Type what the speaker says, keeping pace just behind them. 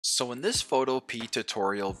So in this Photopea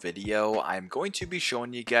tutorial video, I'm going to be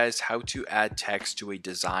showing you guys how to add text to a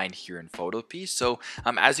design here in Photopea. So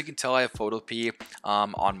as you can tell, I have Photopea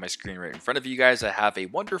on my screen right in front of you guys. I have a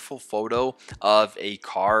wonderful photo of a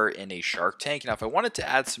car in a shark tank. Now, if I wanted to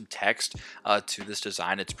add some text to this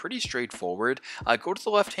design, it's pretty straightforward. Go to the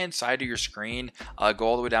left-hand side of your screen, go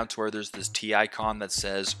all the way down to where there's this T icon that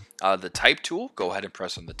says the type tool. Go ahead and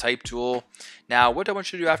press on the type tool. Now, what I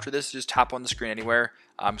want you to do after this is just tap on the screen anywhere.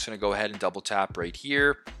 I'm just going to go ahead and double tap right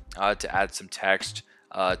here to add some text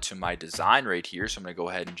to my design right here. So I'm going to go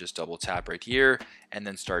ahead and just double tap right here and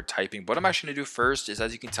then start typing. What I'm actually going to do first is,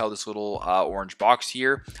 as you can tell, this little orange box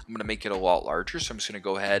here, I'm going to make it a lot larger. So I'm just going to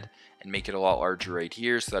go ahead and make it a lot larger right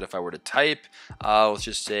here so that if I were to type, let's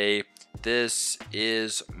just say, this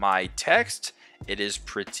is my text. It is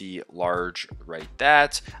pretty large right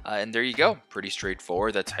that. And there you go. Pretty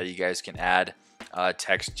straightforward. That's how you guys can add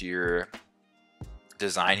text to your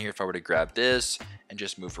design here. If I were to grab this and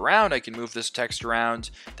just move around, I can move this text around.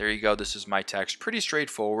 There you go. This is my text. Pretty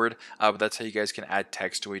straightforward, but that's how you guys can add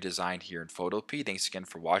text to a design here in Photopea. Thanks again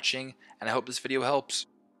for watching, and I hope this video helps.